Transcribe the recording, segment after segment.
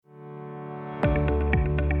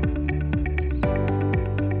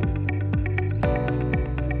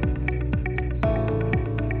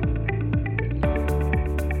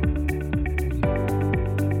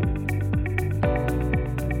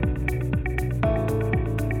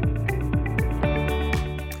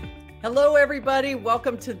Hello, everybody.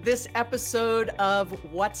 Welcome to this episode of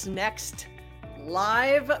What's Next,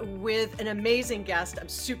 live with an amazing guest. I'm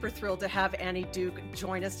super thrilled to have Annie Duke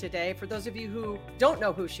join us today. For those of you who don't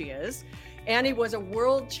know who she is, Annie was a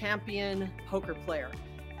world champion poker player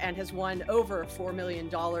and has won over $4 million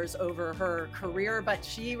over her career, but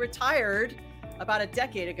she retired about a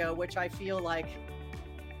decade ago, which I feel like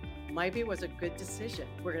maybe was a good decision.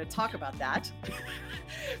 We're going to talk about that.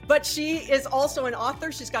 But she is also an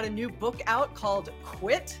author. She's got a new book out called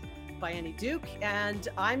Quit by Annie Duke. And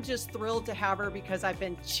I'm just thrilled to have her because I've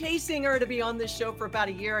been chasing her to be on this show for about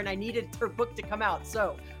a year and I needed her book to come out.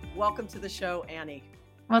 So welcome to the show, Annie.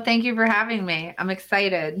 Well, thank you for having me. I'm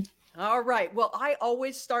excited. All right. Well, I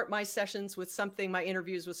always start my sessions with my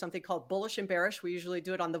interviews with something called Bullish and Bearish. We usually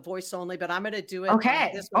do it on the voice only, but I'm going to do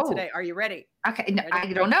it this one today. Are you ready? Okay. No,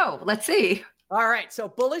 I don't know. Let's see. All right. So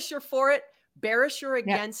bullish, you're for it. Bearish, you're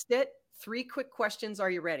against it. 3 quick questions. Are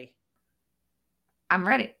you ready? I'm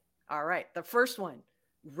ready. All right. The first one,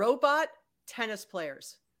 robot tennis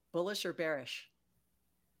players, bullish or bearish?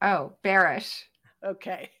 Oh, bearish.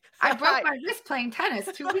 Okay. I broke my wrist playing tennis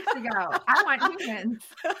 2 weeks ago. I want humans.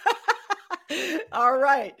 All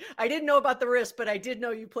right. I didn't know about the wrist, but I did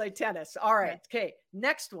know you played tennis. All right. Okay.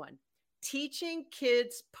 Next one, teaching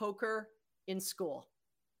kids poker in school.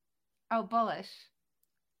 Oh, bullish.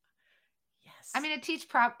 Yes. I mean, it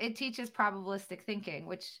teaches probabilistic thinking,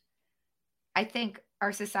 which I think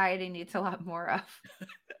our society needs a lot more of.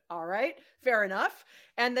 All right. Fair enough.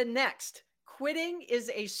 And the next, quitting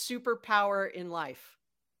is a superpower in life.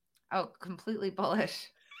 Oh, completely bullish.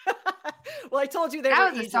 Well, I told you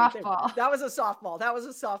that was a softball. That was a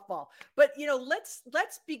softball. But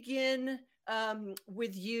let's begin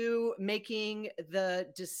with you making the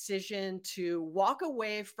decision to walk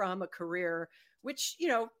away from a career, which,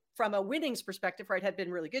 from a winnings perspective, right, had been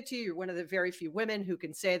really good to you. You're one of the very few women who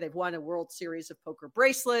can say they've won a World Series of Poker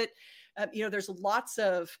bracelet. There's lots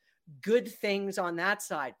of good things on that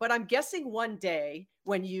side. But I'm guessing one day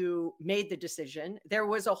when you made the decision, there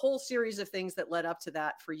was a whole series of things that led up to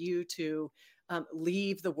that for you to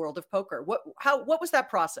leave the world of poker. What was that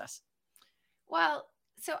process? Well,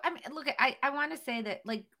 so I mean, look, I want to say that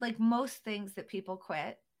like most things that people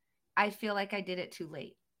quit, I feel like I did it too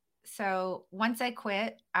late. So once I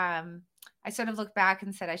quit, I sort of looked back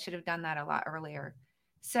and said I should have done that a lot earlier.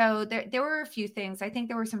 So there were a few things. I think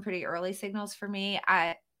there were some pretty early signals for me.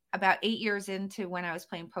 About 8 years into when I was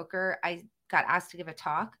playing poker, I got asked to give a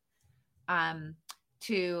talk in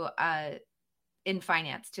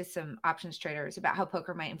finance to some options traders about how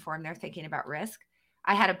poker might inform their thinking about risk.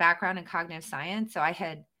 I had a background in cognitive science, so I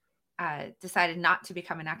had decided not to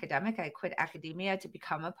become an academic. I quit academia to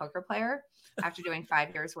become a poker player after doing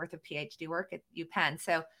 5 years worth of PhD work at UPenn.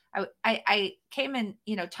 So I came and,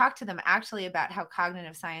 talked to them actually about how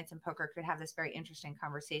cognitive science and poker could have this very interesting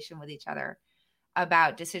conversation with each other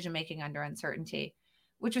about decision-making under uncertainty,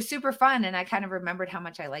 which was super fun. And I kind of remembered how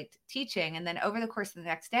much I liked teaching. And then over the course of the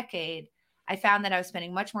next decade, I found that I was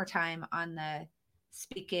spending much more time on the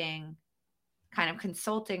speaking kind of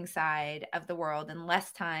consulting side of the world and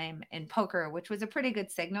less time in poker, which was a pretty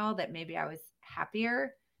good signal that maybe I was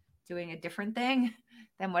happier doing a different thing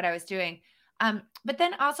than what I was doing. But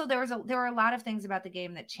then also there were a lot of things about the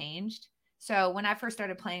game that changed. So when I first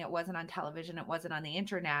started playing, it wasn't on television. It wasn't on the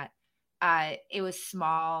internet. It was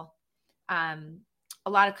small, a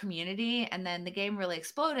lot of community. And then the game really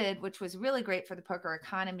exploded, which was really great for the poker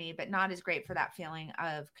economy, but not as great for that feeling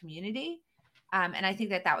of community. And I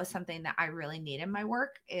think that was something that I really need in my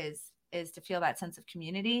work is to feel that sense of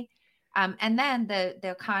community. And then the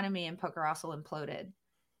economy in poker also imploded,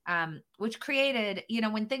 which created,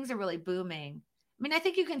 when things are really booming. I mean, I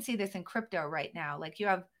think you can see this in crypto right now. Like you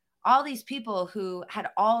have all these people who had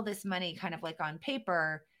all this money kind of like on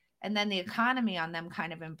paper, and then the economy on them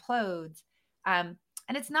kind of implodes. And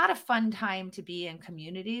it's not a fun time to be in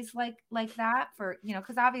communities like that for,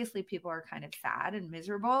 because obviously people are kind of sad and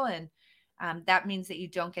miserable. And that means that you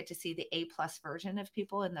don't get to see the A+ version of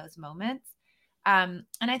people in those moments. And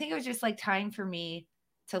I think it was just like time for me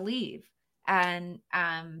to leave. And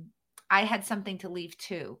I had something to leave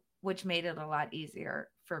too, which made it a lot easier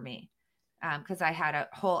for me because I had a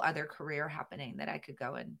whole other career happening that I could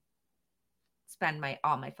go and spend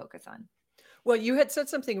all my focus on. Well, you had said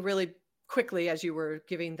something really quickly as you were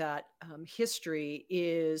giving that history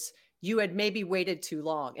is you had maybe waited too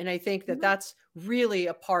long. And I think that that's really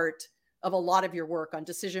a part of a lot of your work on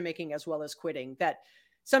decision-making as well as quitting, that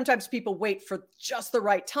sometimes people wait for just the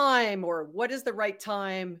right time or what is the right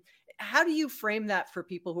time. How do you frame that for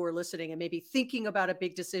people who are listening and maybe thinking about a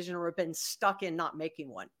big decision or have been stuck in not making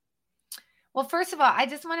one? Well, first of all, I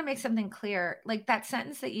just want to make something clear. Like that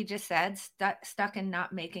sentence that you just said, stuck in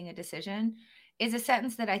not making a decision, is a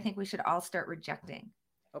sentence that I think we should all start rejecting,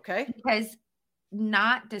 Okay. because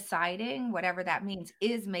not deciding, whatever that means,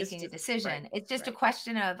 is It's making a just right. decision. It's just a Right.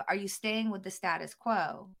 question of, are you staying with the status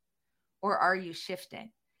quo or are you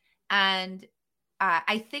shifting? And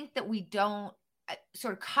I think that we don't,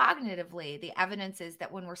 sort of cognitively, the evidence is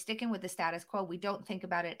that when we're sticking with the status quo, we don't think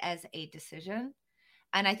about it as a decision.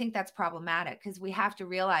 And I think that's problematic because we have to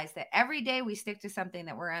realize that every day we stick to something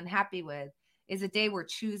that we're unhappy with is a day we're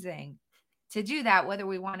choosing to do that, whether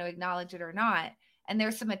we want to acknowledge it or not. And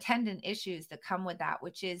there's some attendant issues that come with that,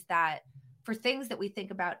 which is that for things that we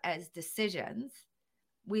think about as decisions,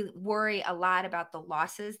 we worry a lot about the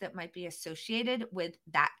losses that might be associated with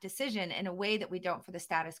that decision in a way that we don't for the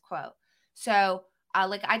status quo. So,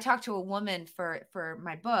 like I talked to a woman for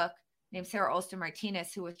my book named Sarah Olson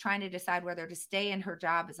Martinez, who was trying to decide whether to stay in her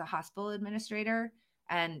job as a hospital administrator,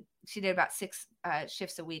 and she did about 6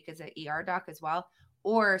 shifts a week as an ER doc as well,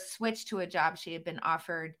 or switch to a job she had been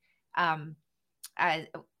offered, as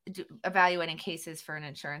evaluating cases for an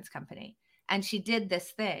insurance company. And she did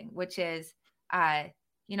this thing, which is, I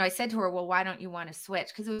said to her, well, why don't you want to switch?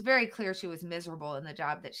 Because it was very clear she was miserable in the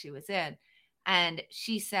job that she was in. And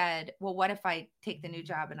she said, well, what if I take the new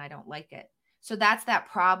job and I don't like it? So that's that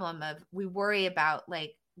problem of, we worry about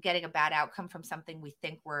like getting a bad outcome from something we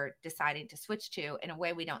think we're deciding to switch to in a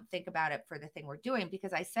way we don't think about it for the thing we're doing.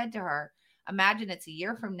 Because I said to her, imagine it's a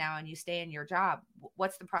year from now and you stay in your job.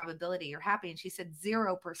 What's the probability you're happy? And she said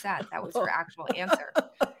 0%. That was her actual answer.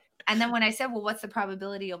 And then when I said, well, what's the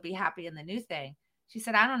probability you'll be happy in the new thing? She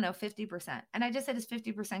said, I don't know, 50%. And I just said, is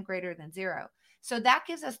 50% greater than 0? So that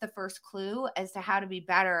gives us the first clue as to how to be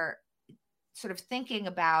better sort of thinking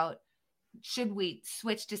about, should we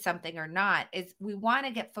switch to something or not, is we want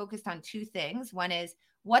to get focused on 2 things. One is,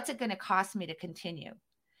 what's it going to cost me to continue?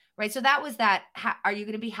 Right. So that was that. Are you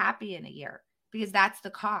going to be happy in a year? Because that's the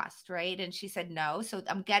cost. Right. And she said no. So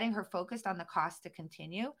I'm getting her focused on the cost to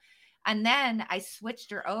continue. And then I switched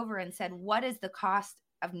her over and said, what is the cost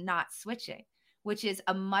of not switching? Which is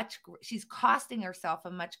she's costing herself a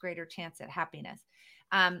much greater chance at happiness.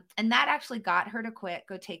 And that actually got her to quit,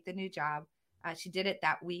 go take the new job. She did it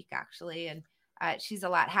that week, actually. And she's a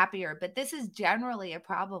lot happier. But this is generally a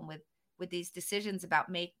problem with these decisions about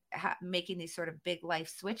making these sort of big life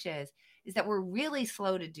switches, is that we're really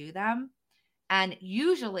slow to do them. And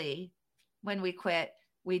usually when we quit,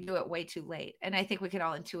 we do it way too late. And I think we can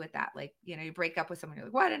all intuit that. Like, you break up with someone, you're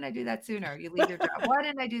like, why didn't I do that sooner? You leave your job. Why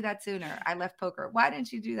didn't I do that sooner? I left poker. Why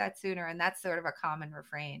didn't you do that sooner? And that's sort of a common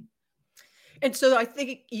refrain. And so I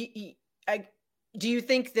think, do you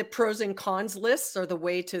think the pros and cons lists are the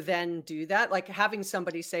way to then do that? Like having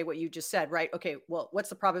somebody say what you just said, right? Okay, well, what's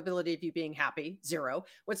the probability of you being happy? 0.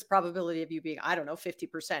 What's the probability of you being, I don't know,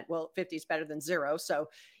 50%? Well, 50 is better than 0. So,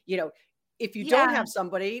 if you don't Yeah. have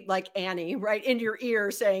somebody like Annie right in your ear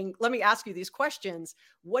saying, let me ask you these questions,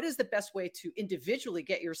 what is the best way to individually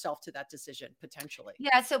get yourself to that decision potentially?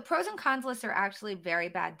 Yeah. So pros and cons lists are actually very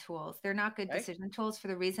bad tools. They're not good Okay. decision tools for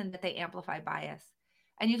the reason that they amplify bias.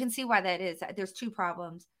 And you can see why that is. There's 2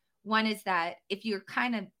 problems. One is that if you're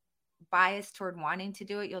kind of biased toward wanting to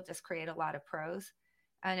do it, you'll just create a lot of pros.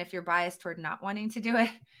 And if you're biased toward not wanting to do it,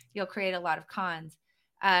 you'll create a lot of cons.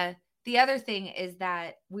 The other thing is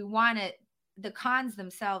that the cons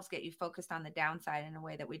themselves get you focused on the downside in a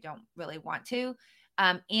way that we don't really want to.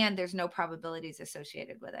 And there's no probabilities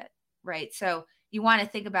associated with it. Right. So you want to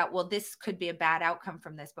think about, well, this could be a bad outcome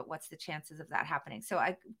from this, but what's the chances of that happening? So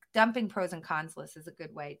dumping pros and cons lists is a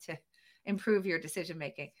good way to improve your decision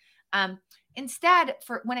making. Instead,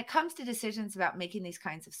 when it comes to decisions about making these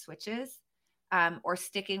kinds of switches, or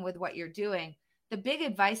sticking with what you're doing, the big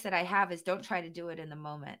advice that I have is don't try to do it in the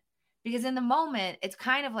moment. Because in the moment, it's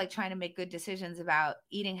kind of like trying to make good decisions about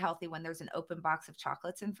eating healthy when there's an open box of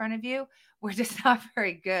chocolates in front of you. We're just not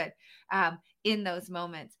very good in those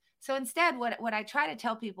moments. So instead, what I try to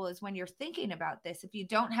tell people is, when you're thinking about this, if you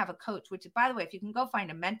don't have a coach, which, by the way, if you can go find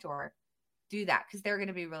a mentor, do that, because they're going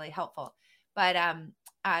to be really helpful. But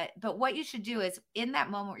what you should do is, in that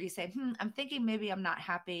moment where you say, I'm thinking maybe I'm not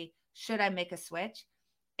happy, should I make a switch?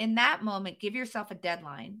 In that moment, give yourself a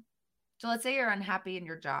deadline. So let's say you're unhappy in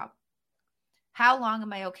your job. How long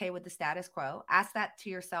am I okay with the status quo? Ask that to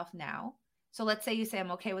yourself now. So let's say you say,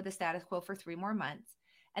 I'm okay with the status quo for 3 more months.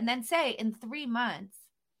 And then say, in 3 months,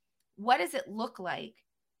 what does it look like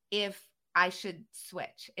if I should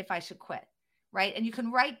switch, if I should quit? Right. And you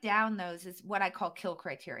can write down those as what I call kill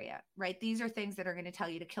criteria, right? These are things that are going to tell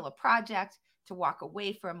you to kill a project, to walk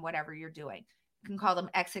away from whatever you're doing. You can call them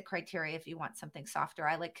exit criteria if you want something softer.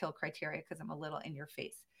 I like kill criteria because I'm a little in your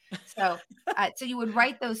face. So, so you would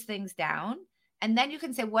write those things down, and then you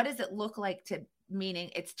can say, what does it look like to meaning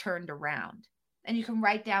it's turned around? And you can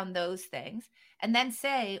write down those things and then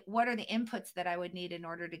say, what are the inputs that I would need in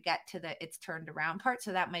order to get to the it's turned around part?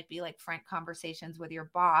 So that might be like frank conversations with your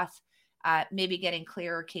boss, maybe getting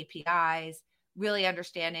clearer KPIs, really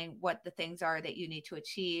understanding what the things are that you need to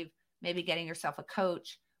achieve, maybe getting yourself a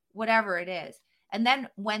coach, whatever it is. And then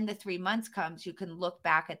when the 3 months comes, you can look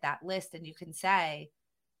back at that list and you can say,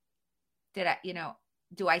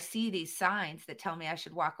 do I see these signs that tell me I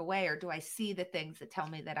should walk away, or do I see the things that tell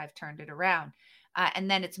me that I've turned it around?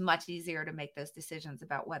 And then it's much easier to make those decisions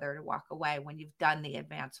about whether to walk away when you've done the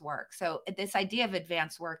advanced work. So this idea of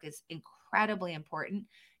advanced work is incredibly important,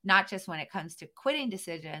 not just when it comes to quitting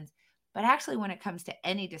decisions, but actually when it comes to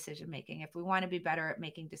any decision making. If we want to be better at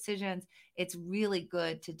making decisions, it's really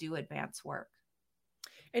good to do advanced work.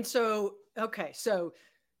 And so, okay, so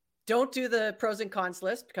don't do the pros and cons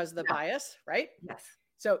list because of the bias, right? Yes.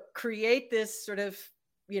 So create this sort of,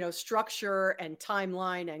 structure and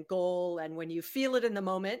timeline and goal. And when you feel it in the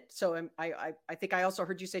moment, so I think I also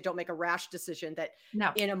heard you say, don't make a rash decision that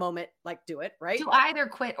in a moment, like do it, right? Do either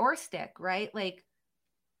quit or stick, right? Like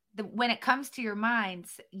when it comes to your mind,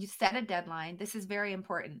 you set a deadline. This is very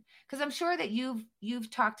important because I'm sure that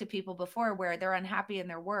you've talked to people before where they're unhappy in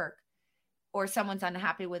their work, or someone's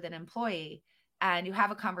unhappy with an employee, and you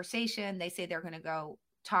have a conversation. They say they're going to go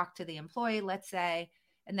talk to the employee, let's say,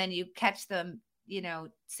 and then you catch them,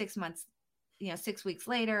 6 months, 6 weeks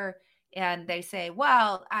later, and they say,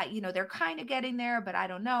 well, they're kind of getting there, but I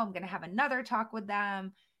don't know. I'm going to have another talk with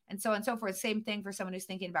them, and so on and so forth. Same thing for someone who's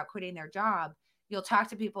thinking about quitting their job. You'll talk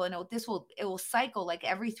to people and it will cycle, like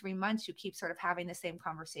every 3 months, you keep sort of having the same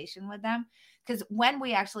conversation with them. Because when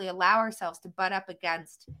we actually allow ourselves to butt up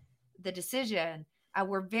against the decision,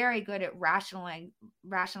 we're very good at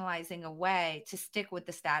rationalizing a way to stick with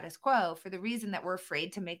the status quo for the reason that we're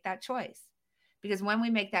afraid to make that choice. Because when we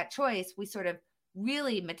make that choice, we sort of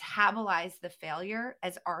really metabolize the failure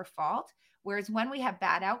as our fault. Whereas when we have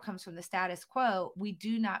bad outcomes from the status quo, we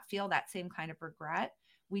do not feel that same kind of regret.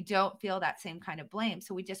 We don't feel that same kind of blame.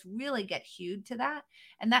 So we just really get hewed to that.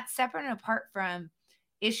 And that's separate and apart from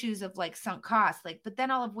issues of like sunk costs, like, but then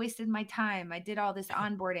I'll have wasted my time. I did all this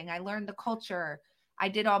onboarding. I learned the culture. I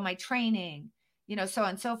did all my training, so on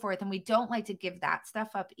and so forth. And we don't like to give that stuff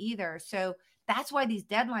up either. So that's why these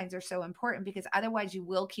deadlines are so important, because otherwise you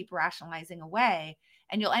will keep rationalizing away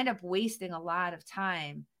and you'll end up wasting a lot of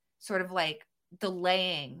time, sort of like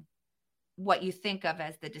delaying what you think of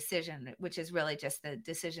as the decision, which is really just the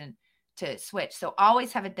decision to switch. So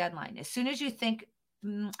always have a deadline. As soon as you think,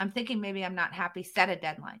 I'm thinking maybe I'm not happy, set a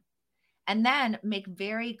deadline. And then make it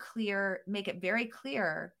very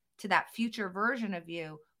clear to that future version of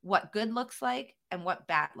you what good looks like and what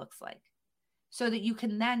bad looks like. So that you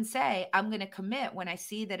can then say, I'm going to commit when I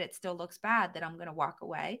see that it still looks bad, that I'm going to walk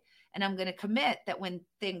away. And I'm going to commit that when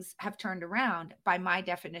things have turned around, by my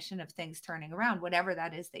definition of things turning around, whatever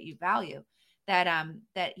that is that you value, that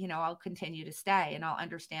I'll continue to stay and I'll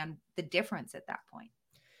understand the difference at that point.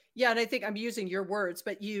 Yeah. And I think I'm using your words,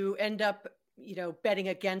 but you end up, betting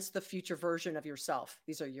against the future version of yourself.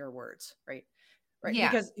 These are your words, right? Right.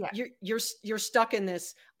 Yeah, because you're stuck in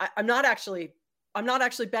this. I'm not actually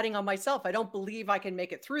betting on myself. I don't believe I can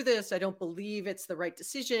make it through this. I don't believe it's the right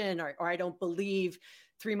decision, or I don't believe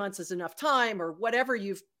 3 months is enough time, or whatever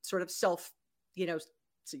you've sort of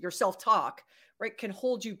your self-talk, right, can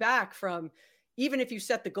hold you back from, even if you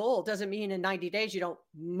set the goal, doesn't mean in 90 days you don't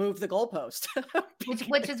move the goalpost.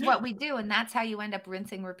 which is what we do. And that's how you end up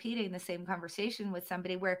repeating the same conversation with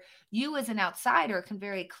somebody, where you as an outsider can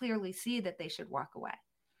very clearly see that they should walk away.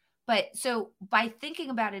 But so by thinking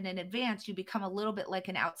about it in advance, you become a little bit like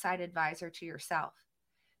an outside advisor to yourself,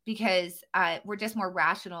 because we're just more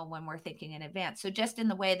rational when we're thinking in advance. So just in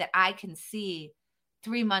the way that I can see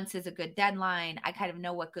 3 months is a good deadline, I kind of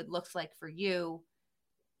know what good looks like for you,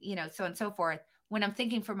 so on and so forth. When I'm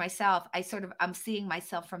thinking for myself, I'm seeing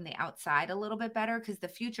myself from the outside a little bit better, because the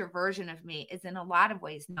future version of me is in a lot of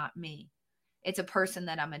ways not me. It's a person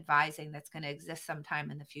that I'm advising that's going to exist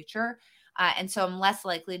sometime in the future. And so I'm less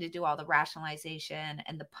likely to do all the rationalization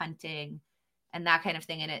and the punting and that kind of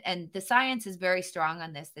thing in it. And the science is very strong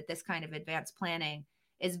on this, that this kind of advanced planning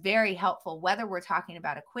is very helpful, whether we're talking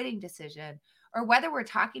about a quitting decision or whether we're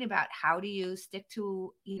talking about how do you stick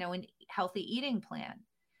to, a healthy eating plan?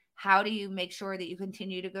 How do you make sure that you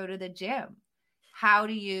continue to go to the gym? How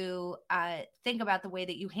do you think about the way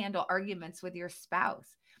that you handle arguments with your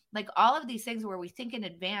spouse? Like all of these things where we think in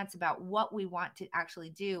advance about what we want to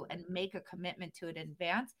actually do and make a commitment to it in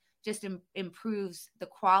advance just improves the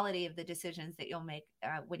quality of the decisions that you'll make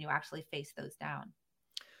when you actually face those down.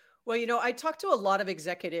 Well, I talk to a lot of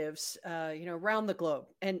executives, around the globe,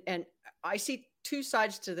 and I see two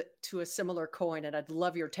sides to a similar coin, and I'd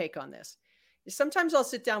love your take on this. Sometimes I'll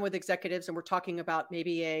sit down with executives, and we're talking about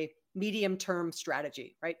maybe a medium-term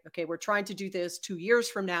strategy, right? Okay, we're trying to do this 2 years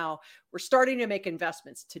from now. We're starting to make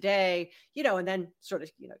investments today, and then sort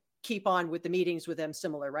of, keep on with the meetings with them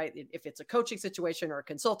similar, right? If it's a coaching situation or a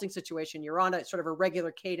consulting situation, you're on a sort of a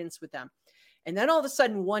regular cadence with them. And then all of a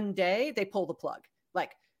sudden, one day they pull the plug.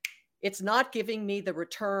 Like, it's not giving me the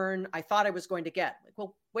return I thought I was going to get. Like,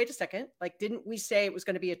 well, wait a second. Like, didn't we say it was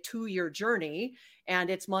going to be a 2-year journey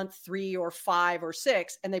and it's month 3 or 5 or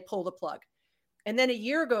 6, and they pull the plug? And then a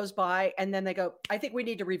year goes by and then they go, I think we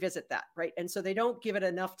need to revisit that. Right. And so they don't give it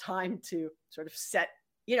enough time to sort of set,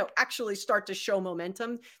 actually start to show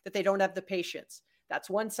momentum, that they don't have the patience. That's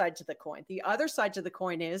one side to the coin. The other side to the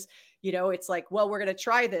coin is, it's like, well, we're going to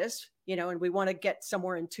try this, and we want to get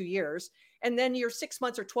somewhere in 2 years. And then you're 6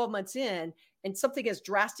 months or 12 months in, and something has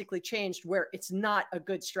drastically changed where it's not a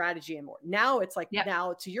good strategy anymore. Now it's like,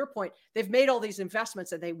 Now to your point, they've made all these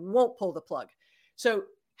investments and they won't pull the plug. So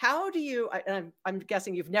how do you, I'm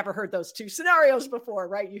guessing you've never heard those two scenarios before,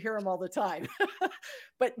 right? You hear them all the time,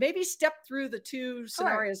 but maybe step through the two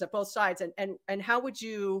scenarios at both sides. And how would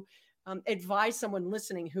you advise someone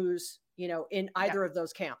listening who's, in either of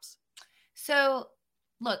those camps? So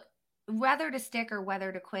look, whether to stick or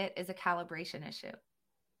whether to quit is a calibration issue,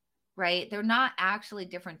 right? They're not actually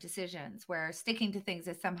different decisions where sticking to things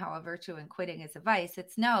is somehow a virtue and quitting is a vice.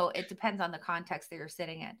 It depends on the context that you're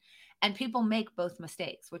sitting in. And people make both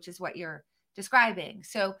mistakes, which is what you're describing.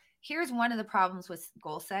 So here's one of the problems with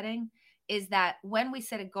goal setting is that when we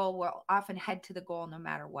set a goal, we'll often head to the goal no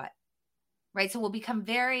matter what, right? So we'll become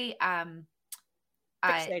very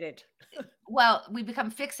fixated. We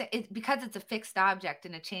become fixated because it's a fixed object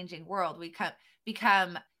in a changing world. We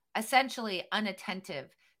become essentially unattentive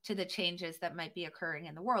to the changes that might be occurring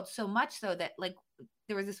in the world. So much so that, like,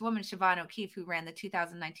 there was this woman, Siobhan O'Keefe, who ran the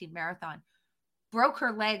 2019 marathon, broke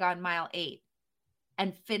her leg on mile 8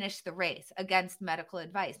 and finished the race against medical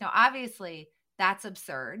advice. Now, obviously, that's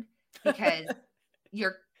absurd because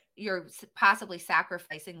you're possibly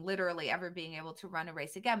sacrificing literally ever being able to run a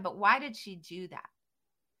race again. But why did she do that?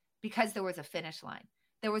 Because there was a finish line.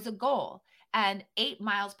 There was a goal. And 8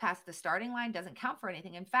 miles past the starting line doesn't count for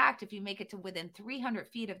anything. In fact, if you make it to within 300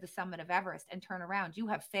 feet of the summit of Everest and turn around, you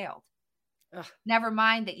have failed. Ugh. Never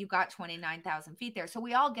mind that you got 29,000 feet there. So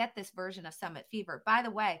we all get this version of summit fever. By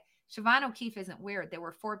the way, Siobhan O'Keefe isn't weird. There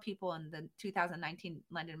were 4 people in the 2019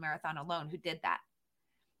 London Marathon alone who did that.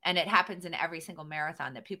 And it happens in every single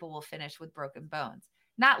marathon that people will finish with broken bones.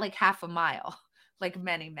 Not like half a mile, like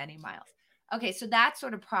many, many miles. Okay, so that's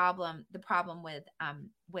sort of the problem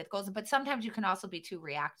with goals. But sometimes you can also be too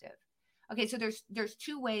reactive. Okay, so there's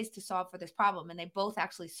 2 ways to solve for this problem, and they both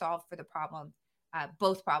actually solve for the problem,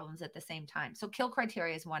 both problems at the same time. So kill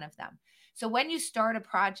criteria is one of them. So when you start a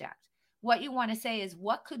project, what you want to say is,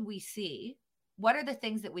 what could we see? What are the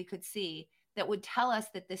things that we could see that would tell us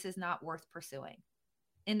that this is not worth pursuing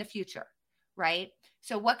in the future? Right?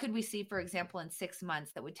 So what could we see, for example, in 6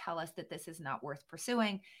 months that would tell us that this is not worth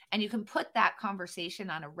pursuing? And you can put that conversation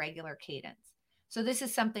on a regular cadence. So this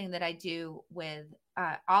is something that I do with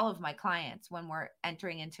all of my clients when we're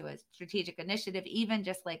entering into a strategic initiative, even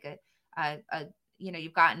just like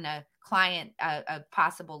you've gotten a client, a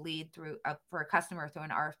possible lead for a customer through an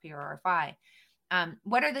RFP or RFI.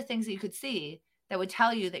 What are the things that you could see that would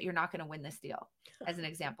tell you that you're not going to win this deal, as an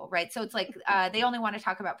example, right? So it's like they only want to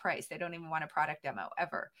talk about price. They don't even want a product demo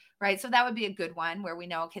ever, right? So that would be a good one where we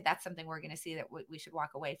know, okay, that's something we're going to see that we should walk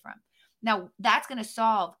away from. Now, that's going to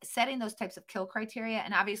solve setting those types of kill criteria.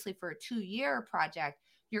 And obviously for a 2-year project,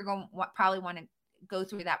 you're going to probably want to go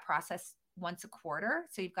through that process once a quarter.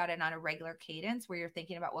 So you've got it on a regular cadence where you're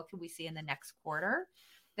thinking about what could we see in the next quarter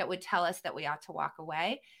that would tell us that we ought to walk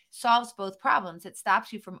away. Solves both problems. It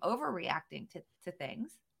stops you from overreacting to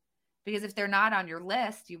things, because if they're not on your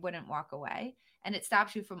list, you wouldn't walk away. And it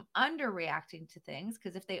stops you from underreacting to things,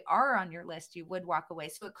 because if they are on your list, you would walk away.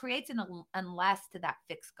 So it creates an unless to that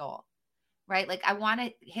fixed goal, right? Like, I want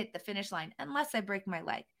to hit the finish line unless I break my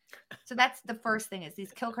leg. So that's the first thing, is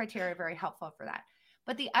these kill criteria are very helpful for that.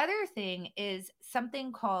 But the other thing is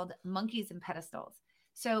something called monkeys and pedestals.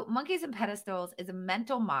 So monkeys and pedestals is a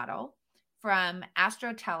mental model from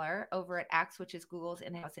Astro Teller over at Axe, which is Google's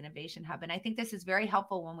in-house innovation hub. And I think this is very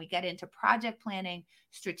helpful when we get into project planning,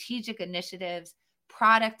 strategic initiatives,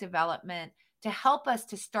 product development, to help us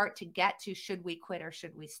to start to get to, should we quit or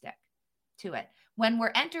should we stick to it? When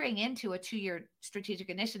we're entering into a 2-year strategic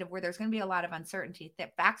initiative where there's going to be a lot of uncertainty,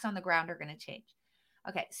 that facts on the ground are going to change.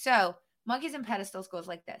 Okay, so monkeys and pedestals goes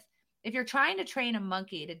like this. If you're trying to train a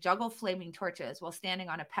monkey to juggle flaming torches while standing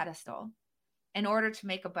on a pedestal in order to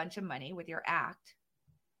make a bunch of money with your act,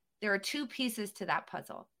 there are two pieces to that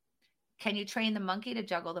puzzle. Can you train the monkey to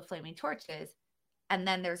juggle the flaming torches? And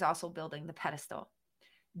then there's also building the pedestal.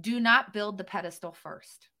 Do not build the pedestal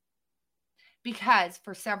first, because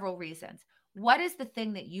for several reasons. What is the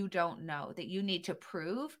thing that you don't know that you need to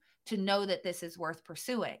prove to know that this is worth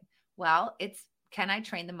pursuing? Well, it's, can I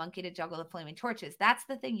train the monkey to juggle the flaming torches? That's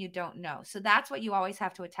the thing you don't know. So that's what you always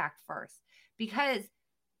have to attack first, because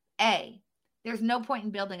A, there's no point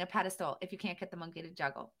in building a pedestal if you can't get the monkey to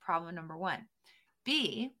juggle. Problem number one.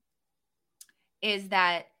 B is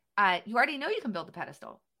that you already know you can build a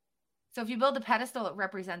pedestal. So if you build a pedestal, it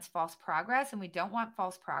represents false progress, and we don't want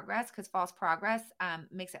false progress, because false progress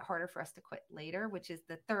makes it harder for us to quit later, which is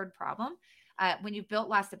the third problem. When you've built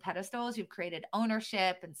lots of pedestals, you've created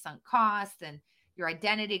ownership and sunk costs, and your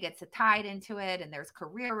identity gets tied into it, and there's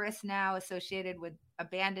career risk now associated with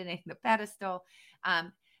abandoning the pedestal.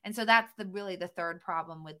 And so that's really the third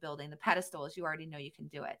problem with building the pedestal, is you already know you can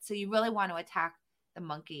do it. So you really want to attack the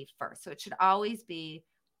monkey first. So it should always be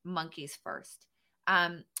monkeys first.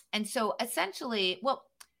 And so essentially, well,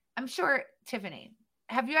 I'm sure, Tiffany,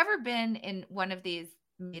 have you ever been in one of these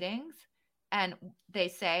meetings and they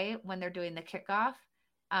say when they're doing the kickoff,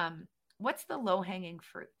 what's the low-hanging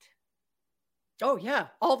fruit? Oh, yeah,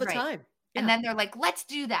 all the Right. time. Yeah. And then they're like, let's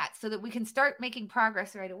do that so that we can start making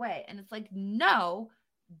progress right away. And it's like, no,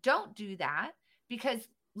 don't do that, because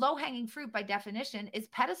low-hanging fruit by definition is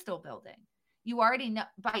pedestal building. You already know,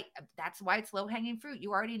 that's why it's low-hanging fruit.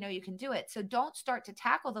 You already know you can do it. So don't start to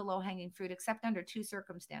tackle the low-hanging fruit except under two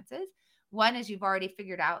circumstances. One is you've already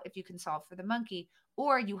figured out if you can solve for the monkey,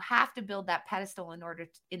 or you have to build that pedestal in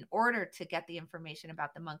order to get the information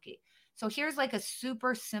about the monkey. So here's like a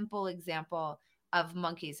super simple example of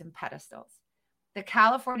monkeys and pedestals. The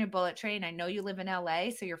California Bullet Train, I know you live in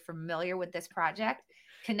LA, so you're familiar with this project,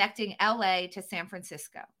 connecting LA to San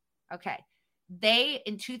Francisco. Okay. They,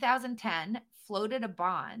 in 2010, floated a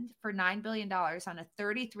bond for $9 billion on a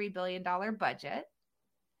 $33 billion budget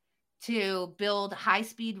to build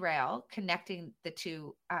high-speed rail connecting the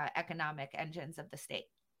two economic engines of the state.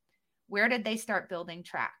 Where did they start building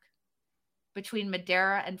track? Between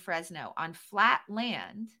Madera and Fresno on flat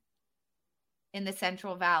land in the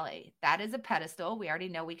Central Valley. That is a pedestal. We already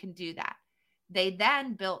know we can do that. They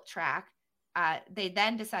then built track. They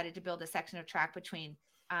then decided to build a section of track between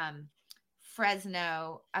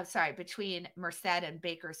between Merced and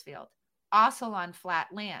Bakersfield, also on flat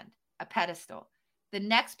land, a pedestal. The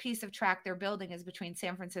next piece of track they're building is between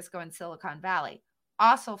San Francisco and Silicon Valley,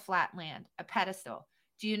 also flat land, a pedestal.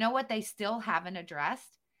 Do you know what they still haven't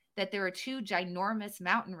addressed? That there are two ginormous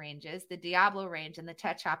mountain ranges, the Diablo Range and the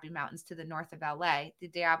Tehachapi Mountains to the north of LA. The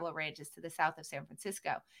Diablo Range is to the south of San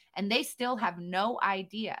Francisco. And they still have no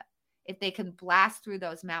idea if they can blast through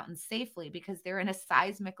those mountains safely, because they're in a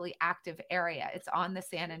seismically active area. It's on the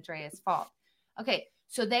San Andreas Fault. Okay,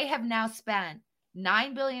 so they have now spent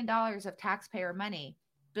 $9 billion of taxpayer money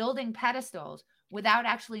building pedestals without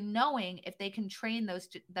actually knowing if they can train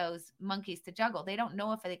those monkeys to juggle. They don't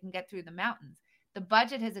know if they can get through the mountains. The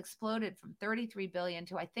budget has exploded from 33 billion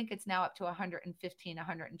to, I think it's now up to 115,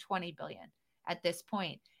 120 billion at this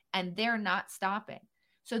point, and they're not stopping.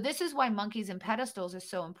 So this is why monkeys and pedestals are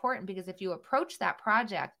so important, because if you approach that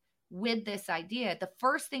project with this idea, the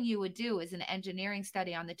first thing you would do is an engineering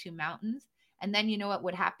study on the two mountains. And then you know what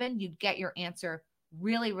would happen? You'd get your answer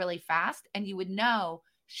really, really fast. And you would know,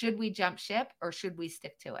 should we jump ship or should we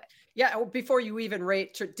stick to it? Yeah. Before you even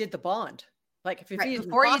did the bond. Like if right,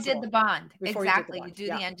 before you did the bond. Exactly. You do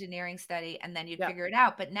the engineering study and then you figure it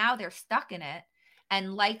out. But now they're stuck in it.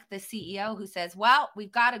 And like the CEO who says, well,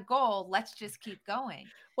 we've got a goal, let's just keep going.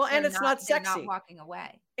 Well, and it's not sexy. They're not walking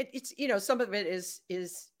away. It's, some of it is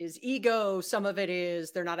ego. Some of it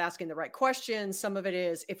is they're not asking the right questions. Some of it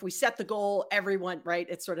is, if we set the goal, everyone, right?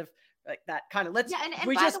 It's sort of like that kind of,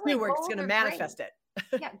 we just do where it's going to manifest it.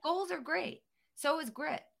 Yeah. Goals are great. So is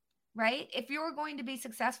grit, right? If you're going to be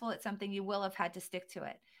successful at something, you will have had to stick to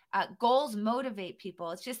it. Goals motivate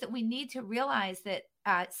people. It's just that we need to realize that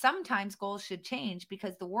sometimes goals should change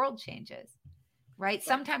because the world changes, right?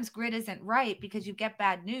 Sometimes grit isn't right because you get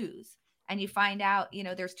bad news and you find out,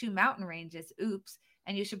 there's two mountain ranges, oops,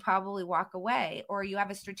 and you should probably walk away. Or you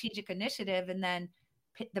have a strategic initiative and then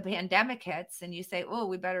the pandemic hits and you say, oh,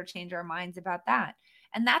 we better change our minds about that.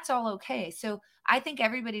 And that's all okay. So I think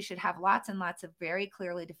everybody should have lots and lots of very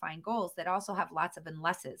clearly defined goals that also have lots of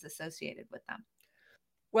unlesses associated with them.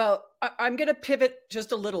 Well, I'm going to pivot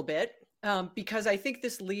just a little bit because I think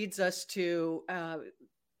this leads us to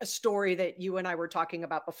a story that you and I were talking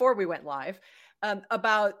about before we went live.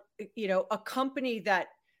 about, a company that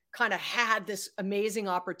kind of had this amazing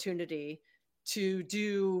opportunity to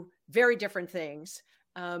do very different things,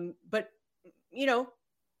 but,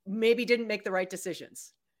 maybe didn't make the right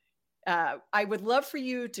decisions. I would love for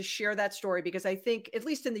you to share that story because I think, at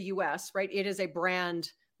least in the US, right, it is a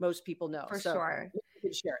brand most people know. For So sure. you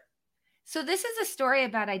can share it. So this is a story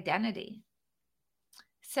about identity.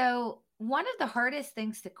 So one of the hardest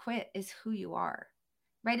things to quit is who you are,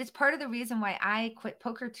 right? It's part of the reason why I quit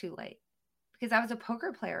poker too late, because I was a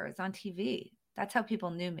poker player. I was on TV. That's how people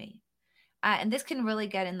knew me. And this can really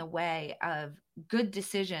get in the way of good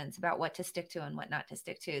decisions about what to stick to and what not to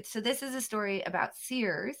stick to. So this is a story about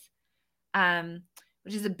Sears,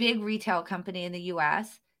 which is a big retail company in the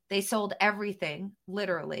US. They sold everything,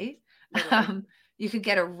 literally. You could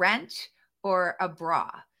get a wrench or a bra,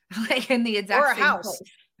 like in the exact or a same house,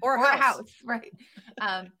 place. or a house, right?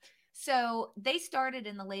 So they started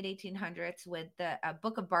in the late 1800s with the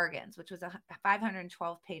Book of Bargains, which was a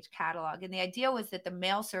 512-page catalog. And the idea was that the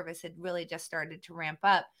mail service had really just started to ramp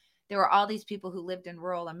up. There were all these people who lived in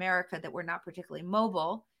rural America that were not particularly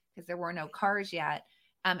mobile because there were no cars yet.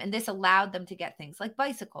 And this allowed them to get things like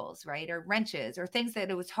bicycles, right, or wrenches, or things that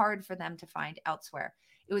it was hard for them to find elsewhere.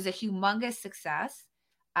 It was a humongous success.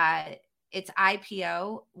 Its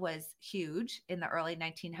IPO was huge in the early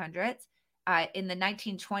 1900s. In the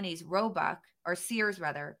 1920s, Roebuck, or Sears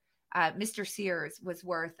rather, Mr. Sears was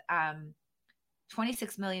worth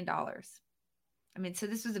 $26 million. I mean, so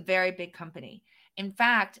this was a very big company. In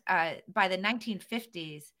fact, by the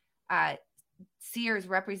 1950s, Sears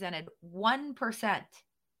represented 1%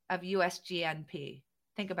 of US GNP.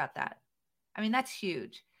 Think about that. I mean, that's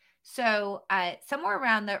huge. So somewhere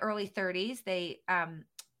around the early 30s, they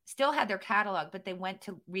still had their catalog, but they went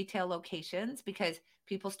to retail locations because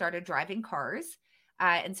people started driving cars.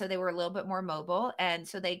 And so they were a little bit more mobile. And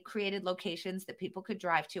so they created locations that people could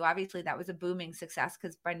drive to. Obviously, that was a booming success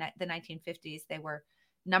because by the 1950s, they were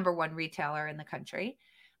number one retailer in the country.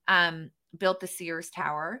 Built the Sears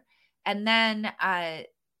Tower. And then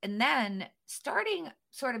starting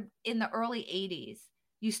sort of in the early 80s,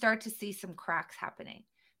 you start to see some cracks happening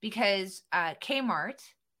because Kmart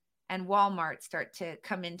and Walmart start to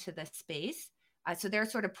come into the space. So they're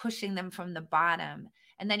sort of pushing them from the bottom.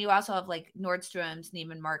 And then you also have like Nordstrom's,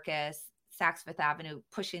 Neiman Marcus, Saks Fifth Avenue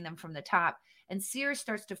pushing them from the top. And Sears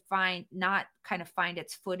starts to find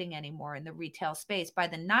its footing anymore in the retail space. By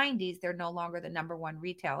the 90s, they're no longer the number one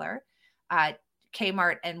retailer.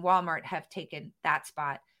 Kmart and Walmart have taken that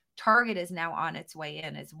spot. Target is now on its way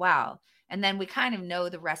in as well. And then we kind of know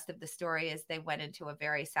the rest of the story as they went into a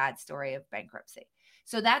very sad story of bankruptcy.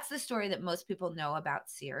 So that's the story that most people know about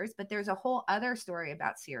Sears, but there's a whole other story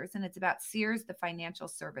about Sears, and it's about Sears, the financial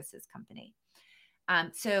services company.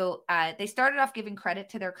 So they started off giving credit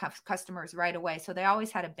to their customers right away. So they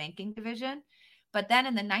always had a banking division. But then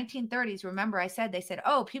in the 1930s, remember I said, they said,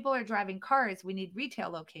 oh, people are driving cars. We need retail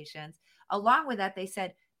locations. Along with that, they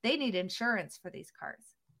said they need insurance for these cars.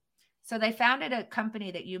 So they founded a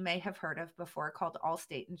company that you may have heard of before called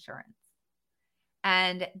Allstate Insurance.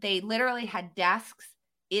 And they literally had desks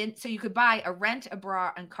in, so you could buy a rent, a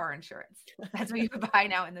bra, and car insurance. That's what you could buy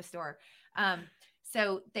now in the store.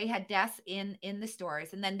 So they had desks in the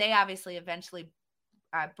stores. And then they obviously eventually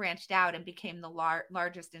branched out and became the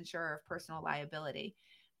largest insurer of personal liability.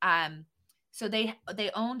 So they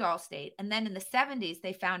owned Allstate. And then in the 70s,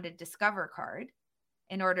 they founded Discover Card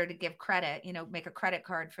in order to give credit, make a credit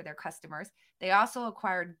card for their customers. They also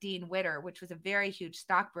acquired Dean Witter, which was a very huge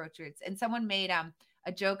stock brokerage. And someone made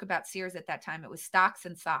a joke about Sears at that time. It was stocks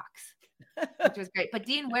and socks, which was great. But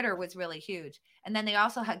Dean Witter was really huge. And then they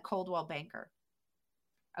also had Coldwell Banker.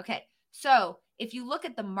 Okay. So if you look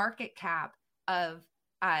at the market cap of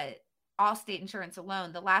Allstate Insurance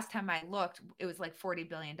alone, the last time I looked, it was like $40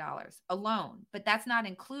 billion alone. But that's not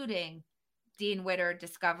including Dean Witter,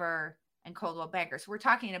 Discover, and Coldwell Banker. So we're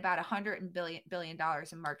talking about $100 billion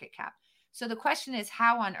in market cap. So the question is,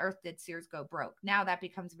 how on earth did Sears go broke? Now that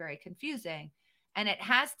becomes very confusing. And it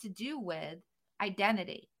has to do with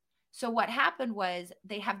identity. So what happened was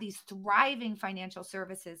they have these thriving financial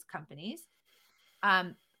services companies.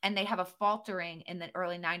 And they have a faltering in the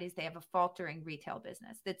early 90s. They have a faltering retail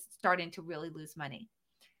business that's starting to really lose money.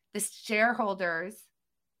 The shareholders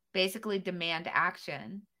basically demand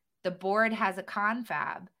action. The board has a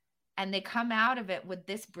confab. And they come out of it with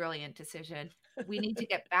this brilliant decision. We need to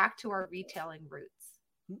get back to our retailing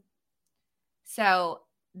roots. So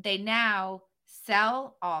they now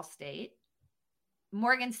sell Allstate.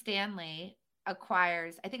 Morgan Stanley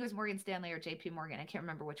acquires, I think it was Morgan Stanley or JP Morgan, I can't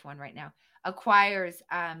remember which one right now, acquires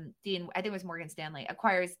Dean, I think it was Morgan Stanley,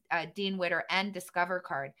 acquires Dean Witter and Discover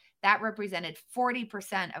Card. That represented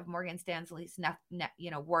 40% of Morgan Stanley's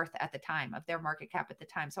worth at the time, of their market cap at the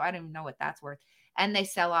time. So I don't even know what that's worth. And they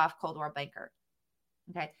sell off Coldwell Banker.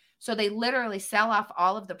 Okay. So they literally sell off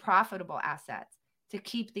all of the profitable assets to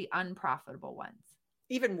keep the unprofitable ones.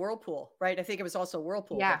 Even Whirlpool, right? I think it was also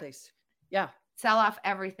Whirlpool. Yeah. Yeah. Sell off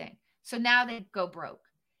everything. So now they go broke.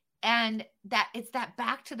 And that it's that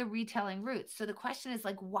back to the retailing roots. So the question is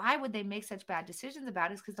like, why would they make such bad decisions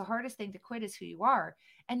about it? Because the hardest thing to quit is who you are.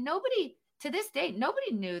 And nobody, to this day,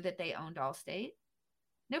 nobody knew that they owned Allstate.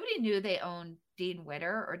 Nobody knew they owned Dean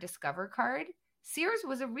Witter or Discover Card. Sears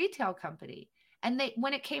was a retail company. And they,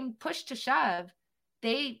 when it came push to shove,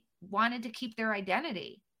 they wanted to keep their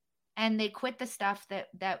identity. And they quit the stuff that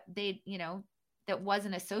they, that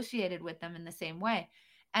wasn't associated with them in the same way.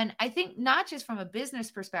 And I think not just from a business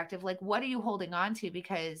perspective, like what are you holding on to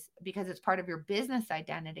because it's part of your business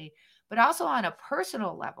identity, but also on a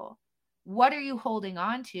personal level, what are you holding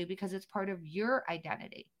on to because it's part of your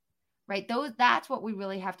identity, right? That's what we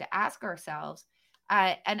really have to ask ourselves.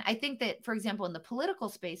 And I think that, for example, in the political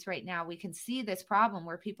space right now, we can see this problem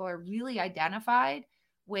where people are really identified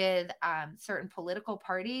with certain political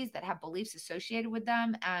parties that have beliefs associated with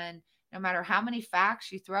them. And no matter how many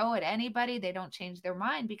facts you throw at anybody, they don't change their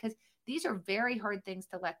mind because these are very hard things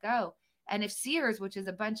to let go. And if Sears, which is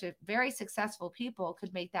a bunch of very successful people,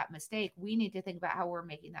 could make that mistake, we need to think about how we're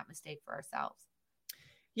making that mistake for ourselves.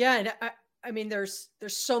 Yeah. And I mean, there's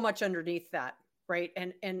so much underneath that, right?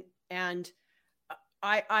 And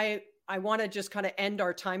I want to just kind of end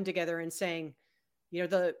our time together in saying,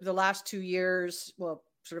 the last 2 years, well,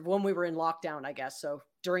 sort of when we were in lockdown, I guess. So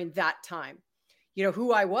during that time,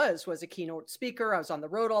 who I was a keynote speaker. I was on the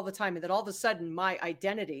road all the time. And then all of a sudden my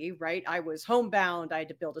identity, right? I was homebound. I had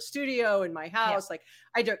to build a studio in my house. Yeah. Like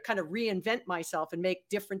I had to kind of reinvent myself and make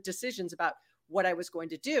different decisions about what I was going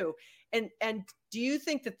to do. And do you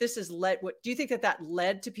think that this has led, do you think that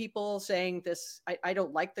led to people saying this, I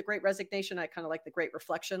don't like the Great Resignation. I kind of like the Great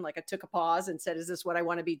Reflection. Like I took a pause and said, is this what I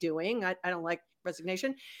want to be doing? I don't like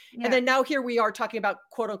resignation. Yeah. And then now here we are talking about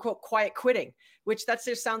quote unquote quiet quitting, which that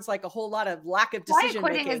just sounds like a whole lot of lack of decision making.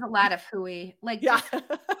 Quiet quitting is a lot of hooey. Like, yeah.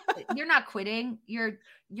 You're not quitting.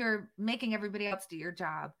 You're making everybody else do your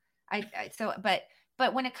job.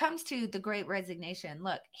 But when it comes to the Great Resignation,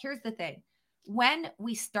 look, here's the thing. When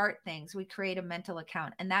we start things, we create a mental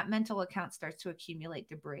account, and that mental account starts to accumulate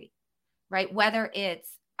debris, right? Whether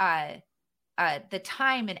it's the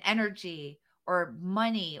time and energy or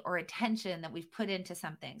money or attention that we've put into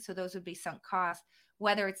something. So those would be sunk costs.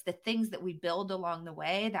 Whether it's the things that we build along the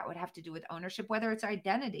way, that would have to do with ownership, whether it's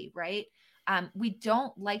identity, right? We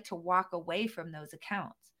don't like to walk away from those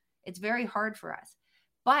accounts. It's very hard for us.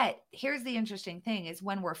 But here's the interesting thing is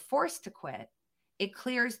when we're forced to quit, it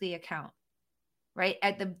clears the account. Right?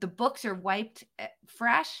 The books are wiped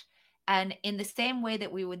fresh. And in the same way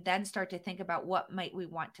that we would then start to think about what might we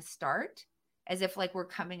want to start, as if like we're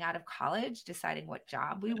coming out of college, deciding what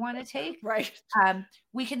job we want to take. Right.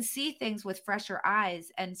 We can see things with fresher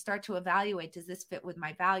eyes and start to evaluate, does this fit with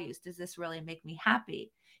my values? Does this really make me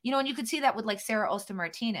happy? And you could see that with like Sarah Olson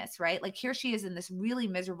Martinez, right? Like here she is in this really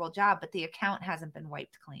miserable job, but the account hasn't been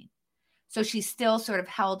wiped clean. So she's still sort of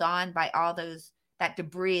held on by all that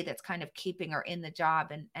debris that's kind of keeping her in the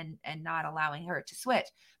job and not allowing her to switch.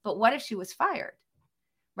 But what if she was fired?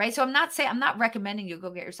 Right. So I'm not recommending you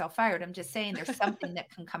go get yourself fired. I'm just saying there's something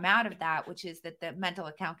that can come out of that, which is that the mental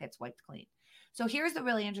account gets wiped clean. So here's the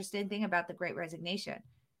really interesting thing about the Great Resignation.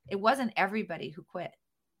 It wasn't everybody who quit.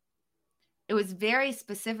 It was very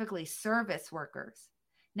specifically service workers.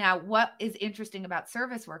 Now, what is interesting about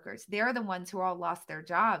service workers? They're the ones who all lost their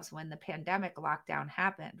jobs when the pandemic lockdown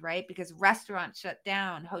happened, right? Because restaurants shut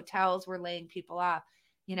down, hotels were laying people off.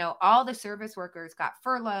 All the service workers got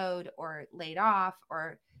furloughed or laid off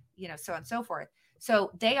or, so on and so forth.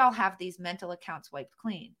 So they all have these mental accounts wiped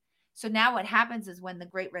clean. So now what happens is when the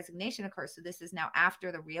Great Resignation occurs, so this is now after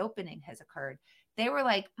the reopening has occurred, they were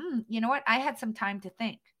like, you know what? I had some time to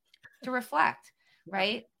think, to reflect,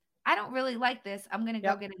 right? I don't really like this. I'm going to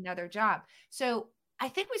go get another job. So I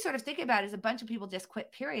think we sort of think about it as a bunch of people just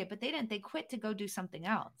quit, period, but they didn't. They quit to go do something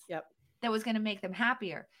else that was going to make them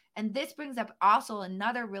happier. And this brings up also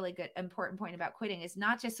another really good, important point about quitting is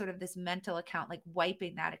not just sort of this mental account, like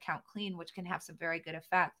wiping that account clean, which can have some very good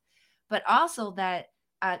effect, but also that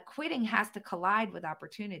quitting has to collide with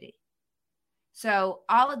opportunity. So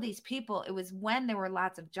all of these people, it was when there were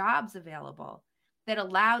lots of jobs available that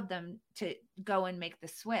allowed them to go and make the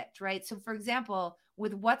switch, right? So for example,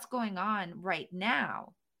 with what's going on right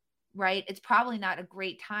now, right? It's probably not a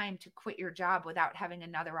great time to quit your job without having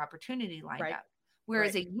another opportunity lined Right. up.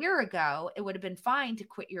 Whereas Right. a year ago, it would have been fine to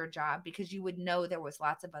quit your job because you would know there was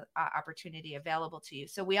lots of opportunity available to you.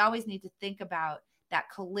 So we always need to think about that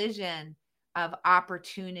collision of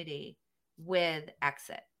opportunity with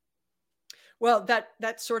exit. Well,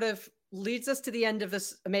 that sort of leads us to the end of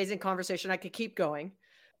this amazing conversation. I could keep going,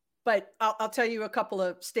 but I'll tell you a couple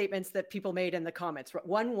of statements that people made in the comments.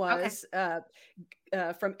 One Okay. was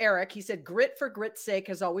from Eric. He said, "Grit for grit's sake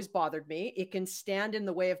has always bothered me. It can stand in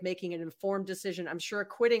the way of making an informed decision. I'm sure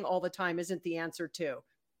quitting all the time isn't the answer too."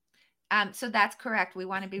 So that's correct. We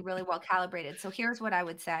want to be really well calibrated. So here's what I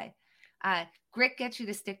would say. Grit gets you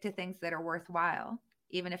to stick to things that are worthwhile,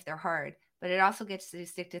 even if they're hard, but it also gets you to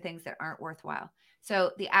stick to things that aren't worthwhile.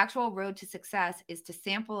 So the actual road to success is to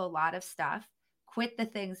sample a lot of stuff, quit the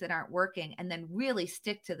things that aren't working, and then really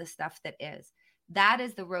stick to the stuff that is. That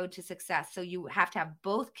is the road to success. So you have to have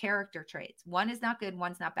both character traits. One is not good,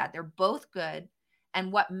 one's not bad. They're both good.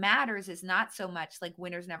 And what matters is not so much like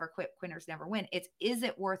winners never quit, quitters never win. It's, is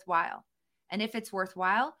it worthwhile? And if it's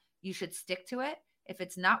worthwhile, you should stick to it. If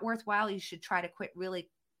it's not worthwhile, you should try to quit really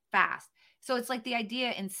fast. So it's like the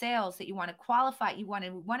idea in sales that you want to qualify. You want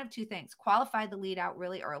to, one of two things, qualify the lead out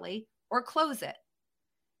really early or close it,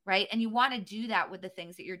 right? And you want to do that with the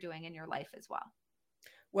things that you're doing in your life as well.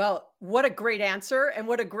 Well, what a great answer, and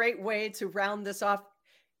what a great way to round this off.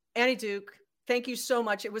 Annie Duke, thank you so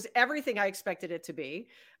much. It was everything I expected it to be.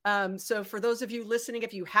 So for those of you listening,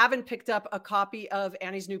 if you haven't picked up a copy of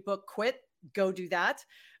Annie's new book, Quit, go do that.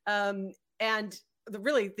 And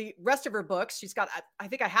the rest of her books, she's got, I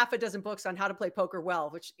think, a half a dozen books on how to play poker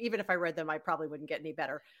well, which even if I read them, I probably wouldn't get any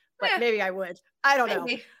better, but maybe I would. I don't know.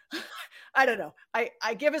 I don't know.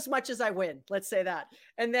 I give as much as I win. Let's say that.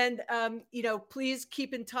 And then, please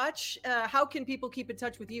keep in touch. How can people keep in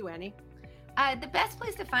touch with you, Annie? The best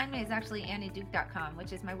place to find me is actually annieduke.com,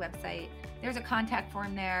 which is my website. There's a contact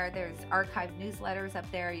form there. There's archived newsletters up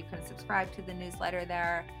there. You can subscribe to the newsletter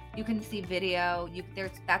there. You can see video.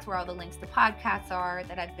 That's where all the links to podcasts are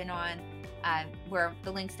that I've been on, where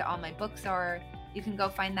the links to all my books are. You can go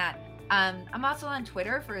find that. I'm also on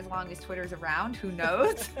Twitter for as long as Twitter's around. Who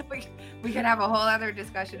knows? we could have a whole other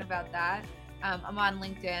discussion about that. I'm on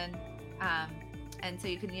LinkedIn. And so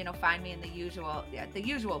you can, find me in the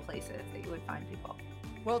usual places that you would find people.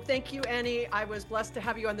 Well, thank you, Annie. I was blessed to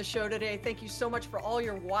have you on the show today. Thank you so much for all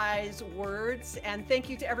your wise words. And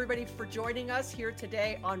thank you to everybody for joining us here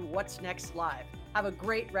today on What's Next Live. Have a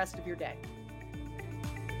great rest of your day.